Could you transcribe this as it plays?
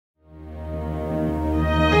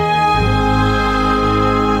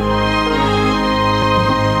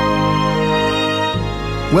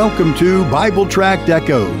Welcome to Bible Tract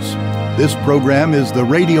Echoes. This program is the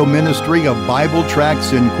radio ministry of Bible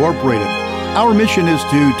Tracts Incorporated. Our mission is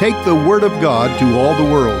to take the Word of God to all the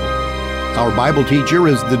world. Our Bible teacher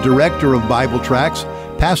is the director of Bible Tracts,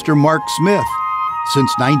 Pastor Mark Smith.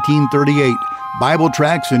 Since 1938, Bible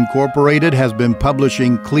Tracts Incorporated has been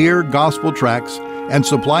publishing clear gospel tracts and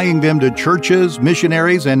supplying them to churches,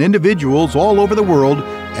 missionaries, and individuals all over the world,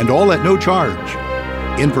 and all at no charge.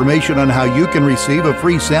 Information on how you can receive a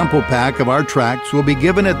free sample pack of our tracts will be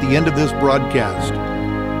given at the end of this broadcast.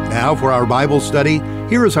 Now for our Bible study,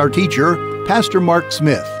 here is our teacher, Pastor Mark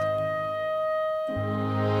Smith.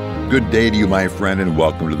 Good day to you, my friend, and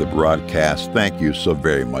welcome to the broadcast. Thank you so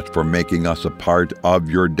very much for making us a part of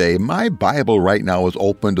your day. My Bible right now is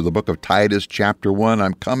open to the book of Titus, chapter 1.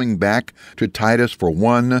 I'm coming back to Titus for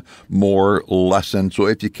one more lesson. So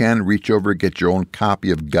if you can, reach over, get your own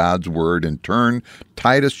copy of God's Word, and turn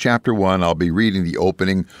Titus chapter 1. I'll be reading the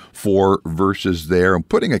opening 4 verses there and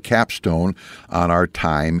putting a capstone on our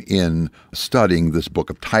time in studying this book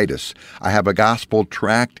of Titus. I have a gospel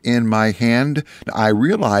tract in my hand. I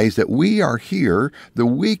realize that we are here the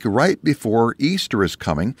week right before Easter is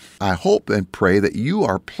coming. I hope and pray that you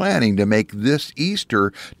are planning to make this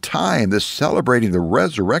Easter time, this celebrating the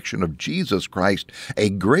resurrection of Jesus Christ, a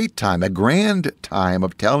great time, a grand time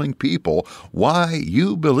of telling people why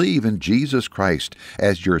you believe in Jesus Christ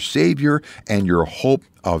as your Savior and your hope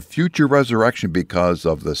of future resurrection because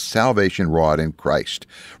of the salvation wrought in Christ.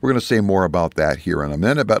 We're going to say more about that here in a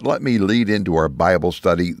minute, but let me lead into our Bible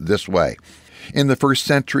study this way. In the first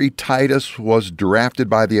century, Titus was drafted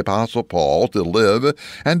by the Apostle Paul to live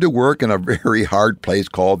and to work in a very hard place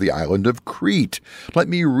called the island of Crete. Let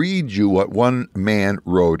me read you what one man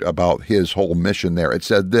wrote about his whole mission there. It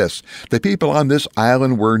said this: "The people on this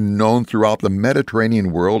island were known throughout the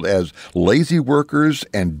Mediterranean world as lazy workers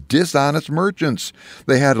and dishonest merchants.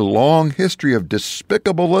 They had a long history of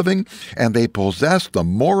despicable living, and they possessed the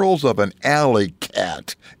morals of an alley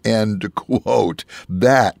cat." End quote.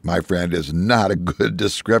 That, my friend, is not a good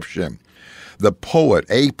description. A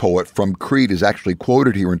poet from Crete, is actually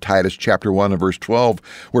quoted here in Titus chapter 1 and verse 12,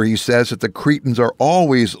 where he says that the Cretans are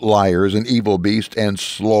always liars and evil beasts and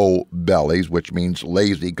slow bellies, which means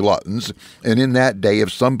lazy gluttons. And in that day,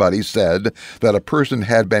 if somebody said that a person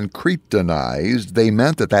had been Cretanized, they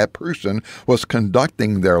meant that that person was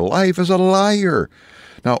conducting their life as a liar.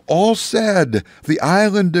 Now, all said, the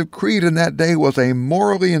island of Crete in that day was a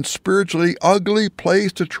morally and spiritually ugly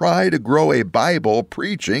place to try to grow a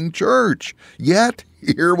Bible-preaching church. Yet,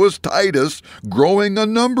 here was Titus growing a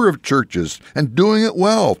number of churches and doing it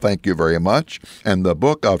well, thank you very much. And the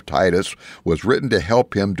book of Titus was written to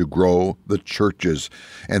help him to grow the churches.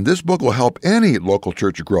 And this book will help any local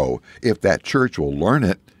church grow if that church will learn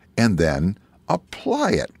it and then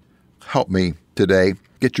apply it. Help me today.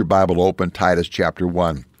 Get your Bible open, Titus chapter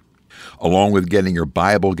 1. Along with getting your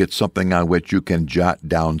Bible, get something on which you can jot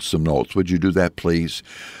down some notes. Would you do that, please?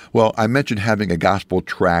 Well, I mentioned having a gospel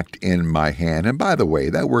tract in my hand. And by the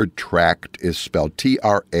way, that word tract is spelled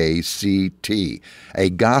T-R-A-C-T. A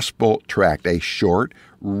gospel tract, a short,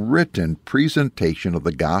 written presentation of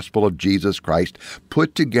the gospel of Jesus Christ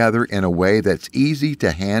put together in a way that's easy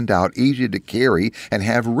to hand out, easy to carry, and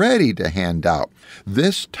have ready to hand out.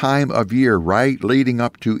 This time of year, right leading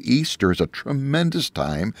up to Easter, is a tremendous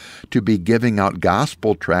time to be giving out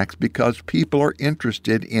gospel tracts because people are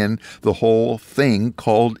interested in the whole thing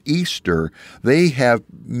called Easter.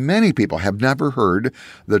 Many people have never heard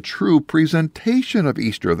the true presentation of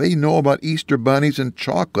Easter. They know about Easter bunnies and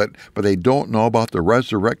chocolate, but they don't know about the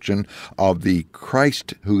resurrection of the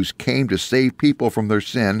Christ who came to save people from their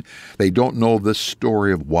sin. They don't know the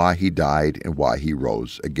story of why he died and why he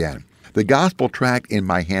rose again. The gospel tract in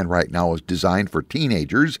my hand right now is designed for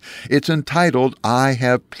teenagers. It's entitled, "I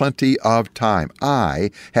Have Plenty of Time."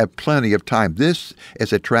 I have plenty of time. This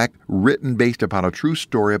is a tract written based upon a true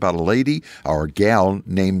story about a lady or a gal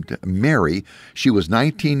named Mary. She was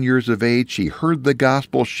 19 years of age. She heard the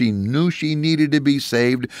gospel. She knew she needed to be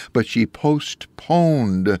saved, but she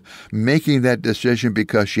postponed making that decision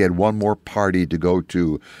because she had one more party to go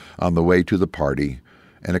to. On the way to the party,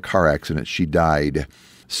 in a car accident, she died.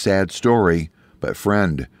 Sad story, but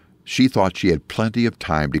friend, she thought she had plenty of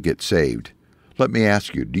time to get saved. Let me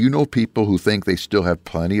ask you, do you know people who think they still have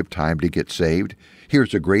plenty of time to get saved?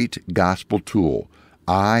 Here's a great gospel tool.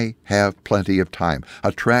 I Have Plenty of Time,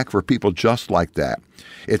 a tract for people just like that.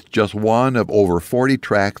 It's just one of over 40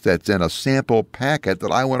 tracts that's in a sample packet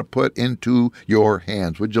that I want to put into your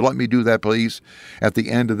hands. Would you let me do that, please? At the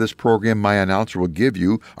end of this program, my announcer will give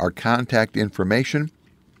you our contact information.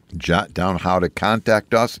 Jot down how to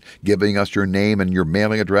contact us, giving us your name and your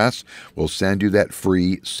mailing address. We'll send you that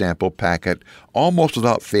free sample packet almost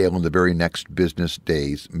without fail in the very next business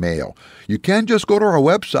day's mail. You can just go to our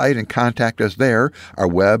website and contact us there. Our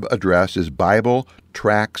web address is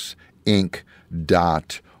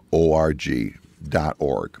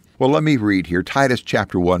BibleTractsInc.org. Well, let me read here Titus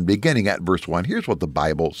chapter 1, beginning at verse 1. Here's what the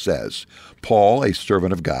Bible says. Paul, a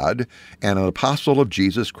servant of God, and an apostle of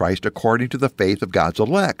Jesus Christ according to the faith of God's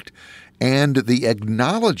elect, and the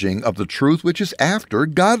acknowledging of the truth which is after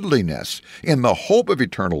godliness, in the hope of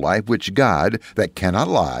eternal life which God, that cannot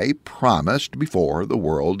lie, promised before the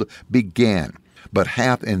world began, but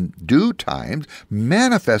hath in due time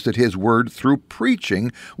manifested his word through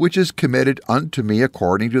preaching, which is committed unto me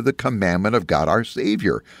according to the commandment of God our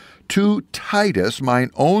Savior. To Titus,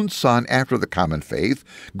 mine own son after the common faith,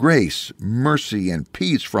 grace, mercy, and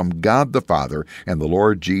peace from God the Father and the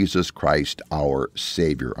Lord Jesus Christ our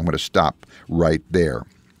Savior. I'm going to stop right there.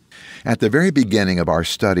 At the very beginning of our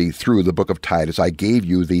study through the book of Titus, I gave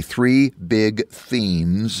you the three big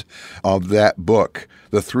themes of that book.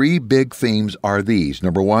 The three big themes are these.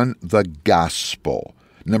 Number one, the gospel.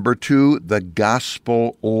 Number two, the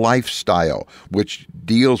gospel lifestyle, which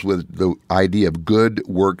deals with the idea of good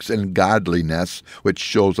works and godliness, which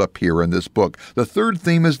shows up here in this book. The third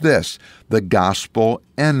theme is this, the gospel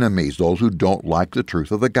enemies, those who don't like the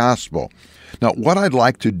truth of the gospel. Now, what I'd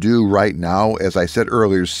like to do right now, as I said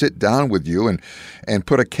earlier, is sit down with you and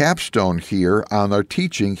put a capstone here on our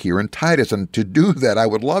teaching here in Titus. And to do that, I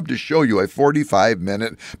would love to show you a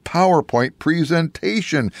 45-minute PowerPoint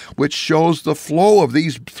presentation, which shows the flow of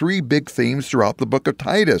these three big themes throughout the book of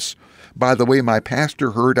Titus. By the way, my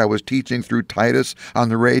pastor heard I was teaching through Titus on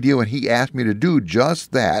the radio, and he asked me to do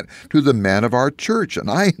just that to the men of our church,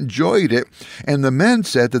 and I enjoyed it. And the men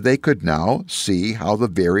said that they could now see how the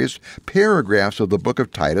various paragraphs of the book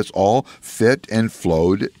of Titus all fit and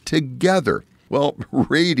flowed together. Well,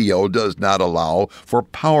 radio does not allow for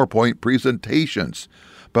PowerPoint presentations.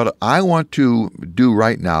 But I want to do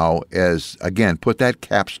right now is, again, put that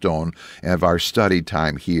capstone of our study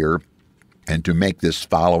time here and to make this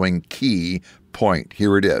following key point.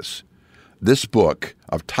 Here it is. This book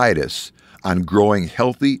of Titus on growing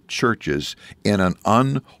healthy churches in an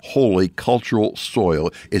unholy cultural soil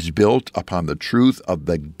is built upon the truth of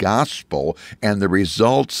the gospel and the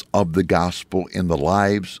results of the gospel in the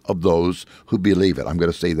lives of those who believe it. I'm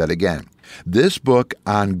going to say that again. This book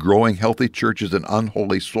on growing healthy churches in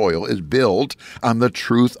unholy soil is built on the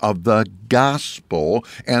truth of the gospel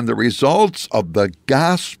and the results of the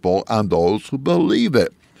gospel on those who believe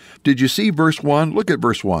it. Did you see verse 1? Look at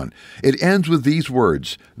verse 1. It ends with these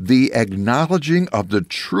words, the acknowledging of the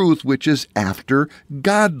truth which is after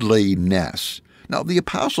godliness. Now, the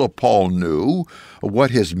Apostle Paul knew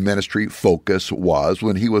what his ministry focus was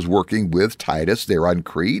when he was working with Titus there on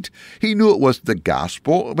Crete. He knew it was the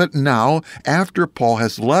gospel, but now, after Paul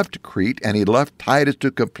has left Crete and he left Titus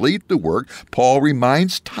to complete the work, Paul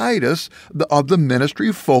reminds Titus of the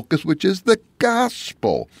ministry focus, which is the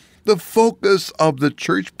gospel. The focus of the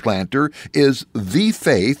church planter is the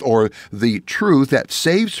faith or the truth that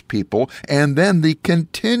saves people, and then the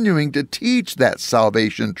continuing to teach that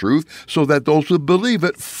salvation truth so that those who believe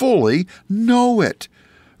it fully know it.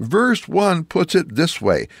 Verse 1 puts it this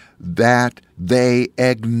way, that they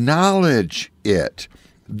acknowledge it.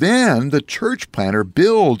 Then the church planter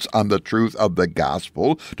builds on the truth of the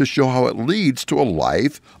gospel to show how it leads to a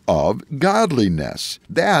life of godliness.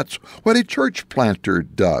 That's what a church planter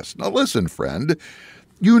does. Now listen, friend,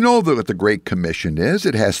 you know what the Great Commission is.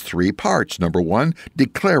 It has three parts. Number one,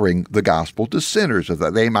 declaring the gospel to sinners so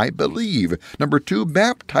that they might believe. Number two,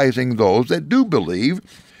 baptizing those that do believe.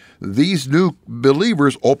 These new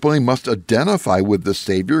believers openly must identify with the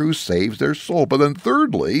Savior who saves their soul. But then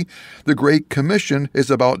thirdly, the Great Commission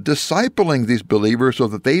is about discipling these believers so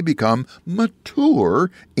that they become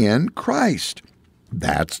mature in Christ.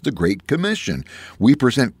 That's the Great Commission. We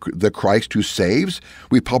present the Christ who saves,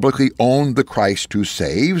 we publicly own the Christ who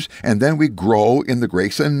saves, and then we grow in the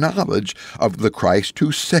grace and knowledge of the Christ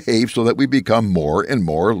who saves so that we become more and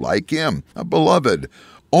more like Him. Now, beloved,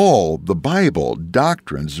 all the Bible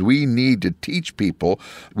doctrines we need to teach people,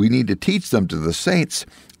 we need to teach them to the saints,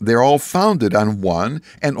 they're all founded on one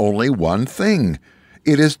and only one thing.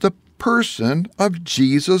 It is the person of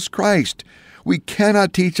Jesus Christ. We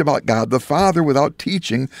cannot teach about God the Father without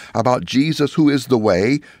teaching about Jesus, who is the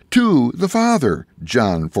way to the Father,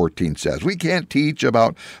 John 14 says. We can't teach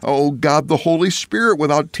about, God the Holy Spirit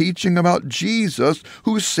without teaching about Jesus,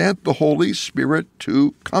 who sent the Holy Spirit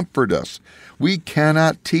to comfort us. We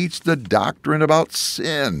cannot teach the doctrine about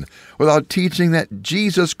sin without teaching that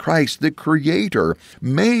Jesus Christ, the Creator,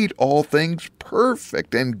 made all things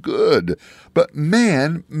perfect and good. But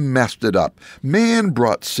man messed it up. Man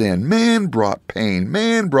brought sin. Man brought pain.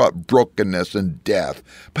 Man brought brokenness and death.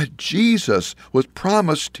 But Jesus was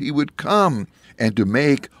promised he would come and to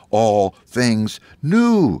make all things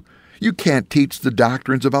new. You can't teach the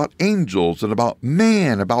doctrines about angels and about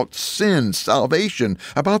man, about sin, salvation,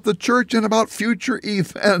 about the church, and about future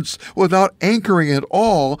events without anchoring it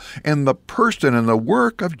all in the person and the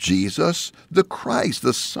work of Jesus, the Christ,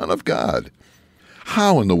 the Son of God.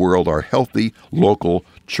 How in the world are healthy local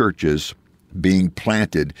churches being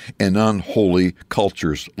planted in unholy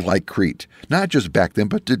cultures like Crete? Not just back then,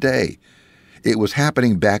 but today. It was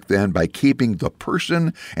happening back then by keeping the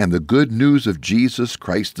person and the good news of Jesus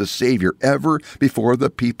Christ the Savior ever before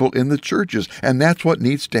the people in the churches. And that's what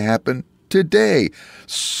needs to happen today.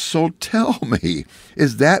 So tell me,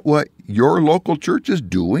 is that what your local church is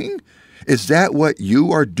doing? Is that what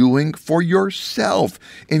you are doing for yourself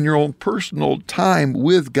in your own personal time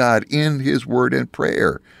with God in His Word and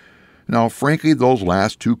prayer? Now, frankly, those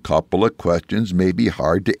last two couple of questions may be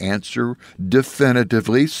hard to answer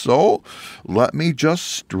definitively, so let me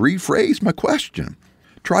just rephrase my question.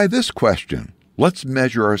 Try this question. Let's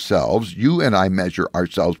measure ourselves, you and I measure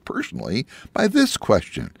ourselves personally, by this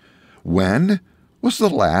question. When was the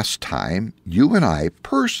last time you and I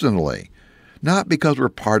personally, not because we're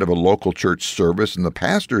part of a local church service and the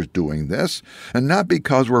pastor's doing this, and not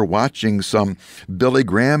because we're watching some Billy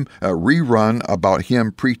Graham rerun about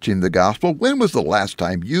him preaching the gospel. When was the last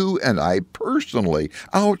time you and I personally,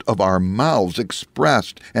 out of our mouths,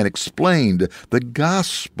 expressed and explained the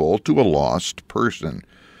gospel to a lost person?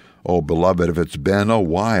 Oh, beloved, if it's been a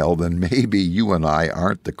while, then maybe you and I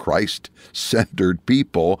aren't the Christ-centered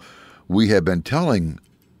people we have been telling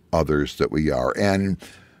others that we are, and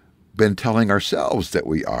been telling ourselves that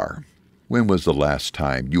we are. When was the last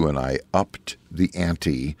time you and I upped the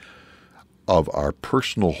ante of our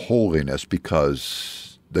personal holiness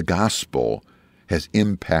because the gospel has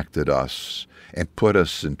impacted us and put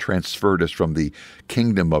us and transferred us from the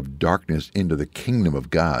kingdom of darkness into the kingdom of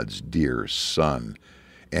God's dear Son?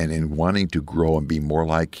 And in wanting to grow and be more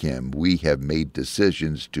like Him, we have made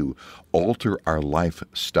decisions to alter our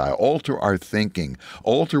lifestyle, alter our thinking,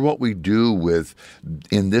 alter what we do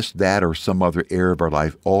in this, that, or some other area of our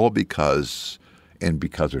life, all because in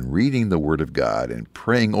reading the Word of God and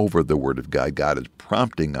praying over the Word of God, God is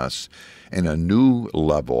prompting us in a new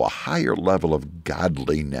level, a higher level of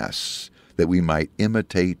godliness, that we might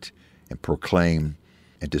imitate and proclaim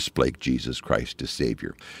and display Jesus Christ as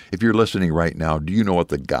Savior. If you're listening right now, do you know what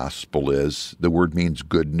the gospel is? The word means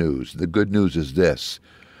good news. The good news is this,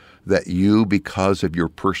 that you, because of your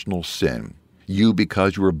personal sin, you,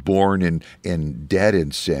 because you were born and dead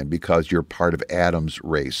in sin, because you're part of Adam's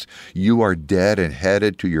race, you are dead and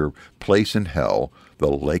headed to your place in hell,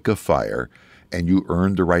 the lake of fire, and you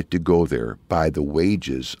earned the right to go there by the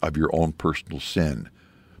wages of your own personal sin.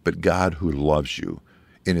 But God, who loves you,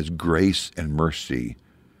 in His grace and mercy,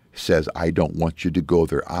 says, I don't want you to go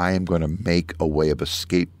there. I am going to make a way of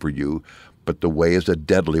escape for you, but the way is a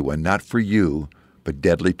deadly one, not for you, but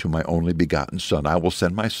deadly to my only begotten Son. I will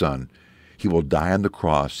send my Son. He will die on the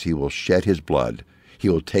cross. He will shed His blood. He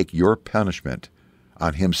will take your punishment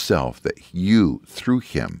on Himself, that you, through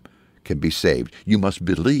Him, can be saved. You must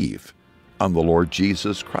believe on the Lord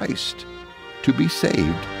Jesus Christ to be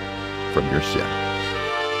saved from your sin.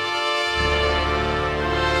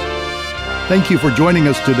 Thank you for joining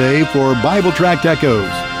us today for Bible Tract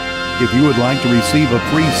Echoes. If you would like to receive a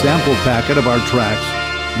free sample packet of our tracts,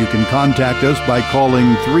 you can contact us by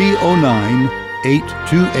calling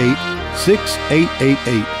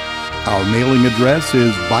 309-828-6888. Our mailing address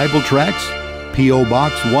is Bible Tracts, P.O.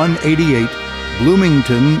 Box 188,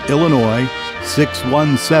 Bloomington, Illinois,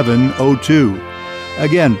 61702.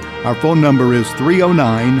 Again, our phone number is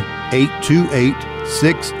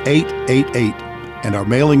 309-828-6888. And our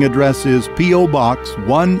mailing address is P.O. Box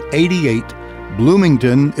 188,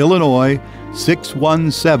 Bloomington, Illinois,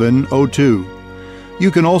 61702.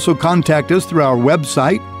 You can also contact us through our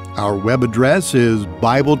website. Our web address is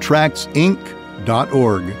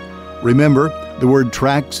BibleTractsInc.org. Remember, the word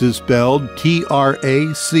tracts is spelled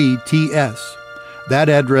Tracts. That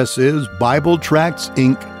address is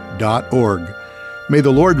BibleTractsInc.org. May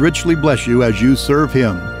the Lord richly bless you as you serve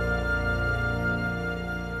Him.